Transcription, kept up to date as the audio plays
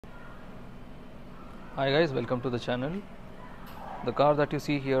Hi guys, welcome to the channel. The car that you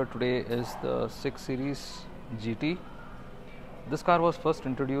see here today is the 6 Series GT. This car was first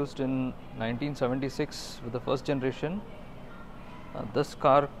introduced in 1976 with the first generation. This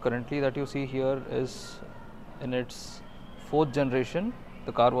car currently that you see here is in its fourth generation.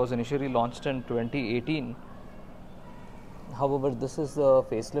 The car was initially launched in 2018. However, this is the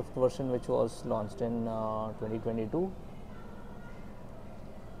facelift version which was launched in 2022.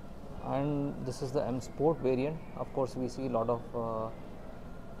 And this is the M Sport variant. Of course, we see a lot of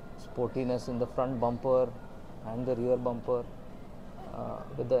sportiness in the front bumper and the rear bumper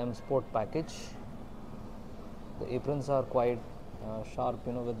with the M Sport package. The aprons are quite sharp,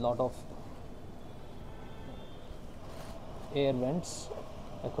 with lot of air vents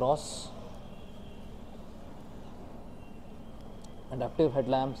across. Adaptive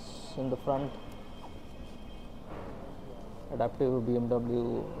headlamps in the front. Adaptive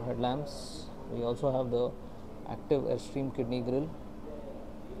BMW headlamps. We also have the active Airstream kidney grille.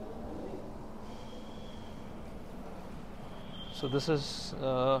 So this is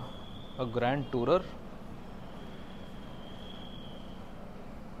a Grand Tourer,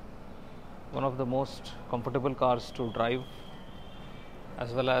 one of the most comfortable cars to drive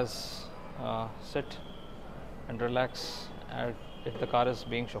as well as sit and relax if the car is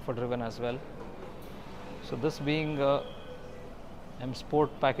being chauffeur driven as well. So this being M Sport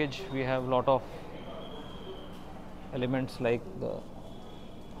package, we have a lot of elements like the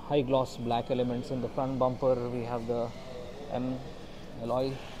high gloss black elements in the front bumper. We have the M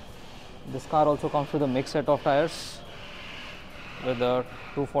alloy. This car also comes with a mixed set of tires with a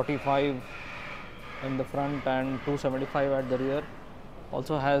 245 in the front and 275 at the rear.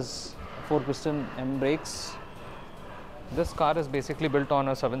 Also has 4-piston M brakes. This car is basically built on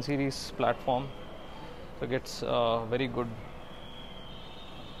a 7 Series platform, so it gets very good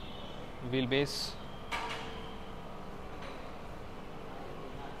wheelbase.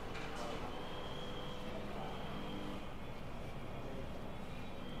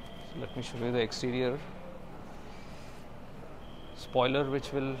 So let me show you the exterior. Spoiler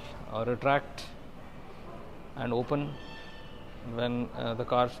which will retract and open when the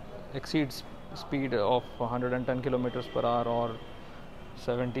car exceeds speed of 110 kilometers per hour or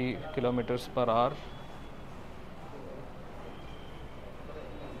 70 kilometers per hour.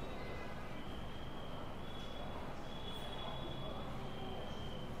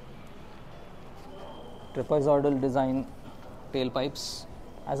 Trapezoidal design tailpipes.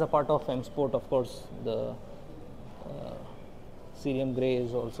 As a part of M Sport, of course, the Cerium Grey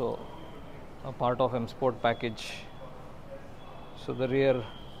is also a part of M Sport package. So the rear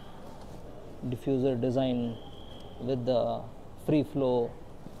diffuser design with the free flow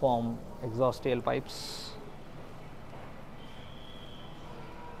form exhaust tailpipes.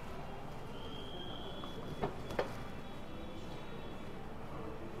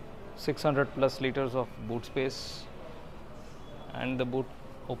 +600 liters of boot space, and the boot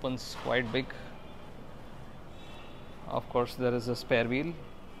opens quite big. Of course, there is a spare wheel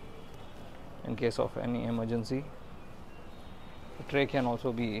in case of any emergency. The tray can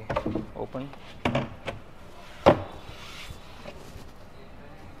also be opened.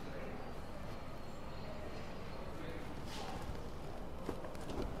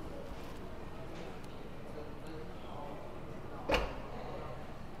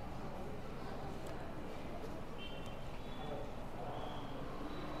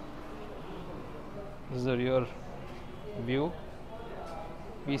 This is the rear view.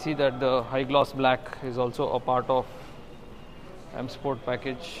 We see that the high gloss black is also a part of M Sport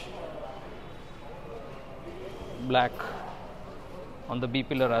package. Black on the B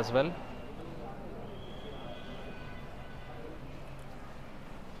pillar as well.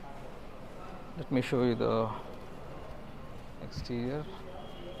 Let me show you the exterior.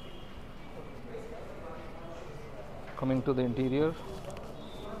 Coming to the interior,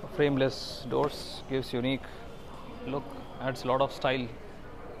 frameless doors gives unique look, adds a lot of style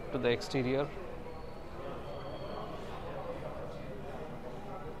to the exterior.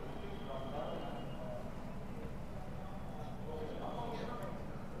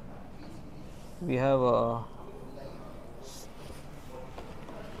 We have a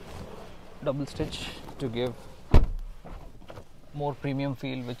double stitch to give more premium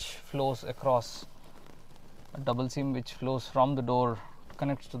feel, which flows across a double seam which flows from the door,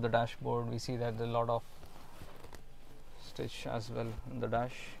 connects to the dashboard. We see that there are a lot of stitch as well in the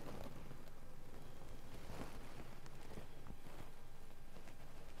dash.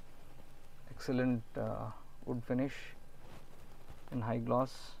 Excellent wood finish in high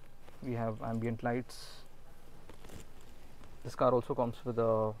gloss. We have ambient lights. This car also comes with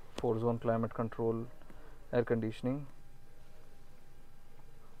a 4-zone climate control, air conditioning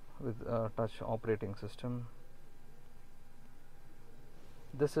with a touch operating system.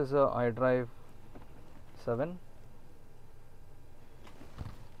 This is a iDrive 7.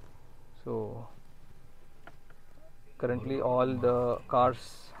 So currently all the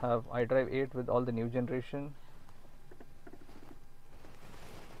cars have iDrive 8 with all the new generation,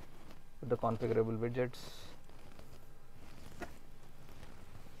 with the configurable widgets.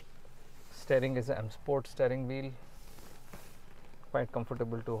 Steering is a M Sport steering wheel, quite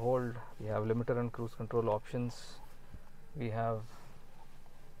comfortable to hold. We have limiter and cruise control options. We have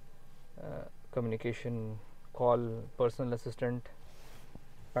communication, call, personal assistant,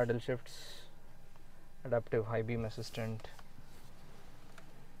 paddle shifts, adaptive high beam assistant.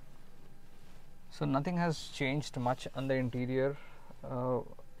 So nothing has changed much on the interior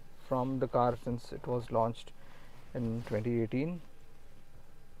from the car since it was launched in 2018.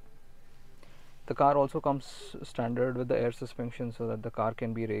 The car also comes standard with the air suspension, so that the car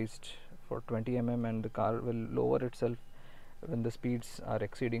can be raised for 20 mm and the car will lower itself when the speeds are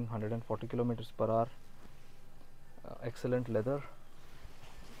exceeding 140 kilometers per hour. Excellent leather.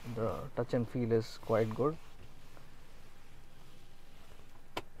 The touch and feel is quite good.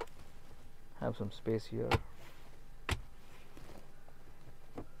 Have some space here.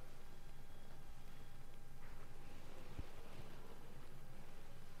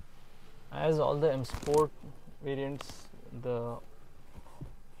 As all the M Sport variants, the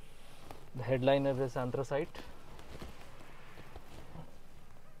headliner is anthracite.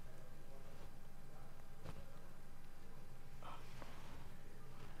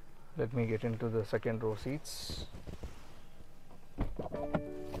 Let me get into the second row seats.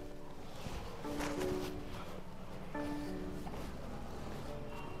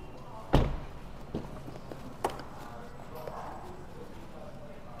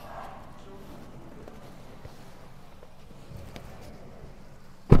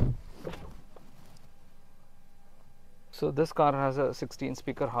 So this car has a 16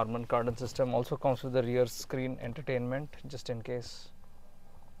 speaker Harman Kardon system, also comes with the rear screen entertainment just in case.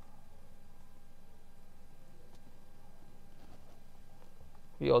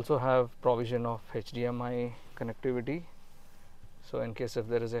 We also have provision of HDMI connectivity, so in case if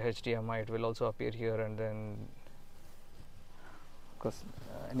there is a HDMI, it will also appear here, and then because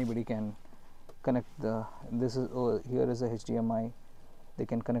anybody can connect this is here is a HDMI. They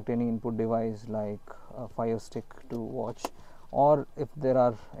can connect any input device like a Fire Stick to watch, or if there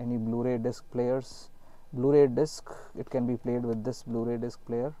are any Blu-ray disc players, Blu-ray disc, it can be played with this Blu-ray disc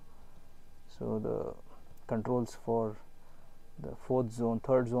player. So the controls for the fourth zone,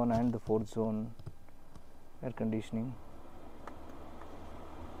 third zone and the fourth zone air conditioning.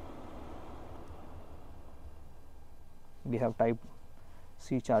 We have Type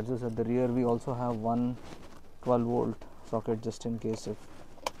C chargers at the rear. We also have one 12-volt socket just in case if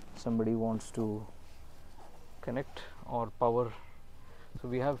somebody wants to connect or power. So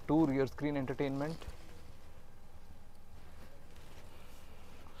we have two rear screen entertainment,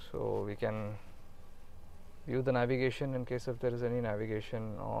 so we can view the navigation in case if there is any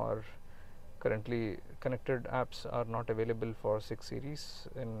navigation, or currently connected apps are not available for 6 series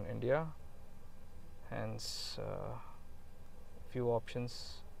in India, hence few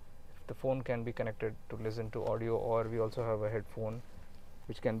options. The phone can be connected to listen to audio, or we also have a headphone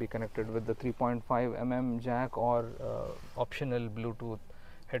which can be connected with the 3.5 mm jack or optional Bluetooth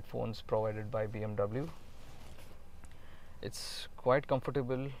headphones provided by BMW. It's quite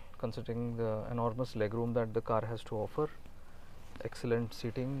comfortable considering the enormous legroom that the car has to offer. Excellent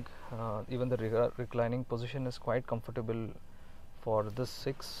seating, even the reclining position is quite comfortable for this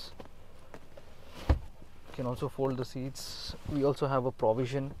 6. You can also fold the seats. We also have a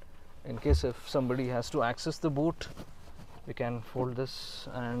provision in case if somebody has to access the boot, we can fold this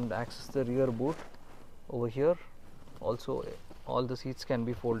and access the rear boot over here. Also all the seats can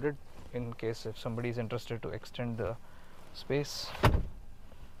be folded in case if somebody is interested to extend the space.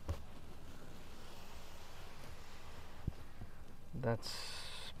 That's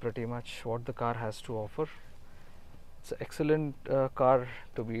pretty much what the car has to offer. It's an excellent car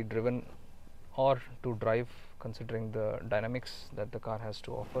to be driven or to drive, considering the dynamics that the car has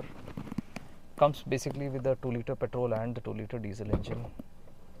to offer. Comes basically with the 2-liter petrol and the 2-liter diesel engine.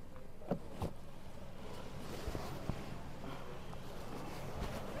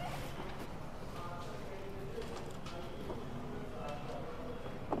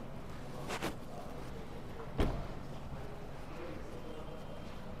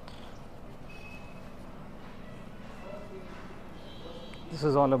 This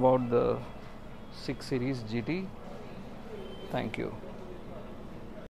is all about the 6 Series GT. Thank you.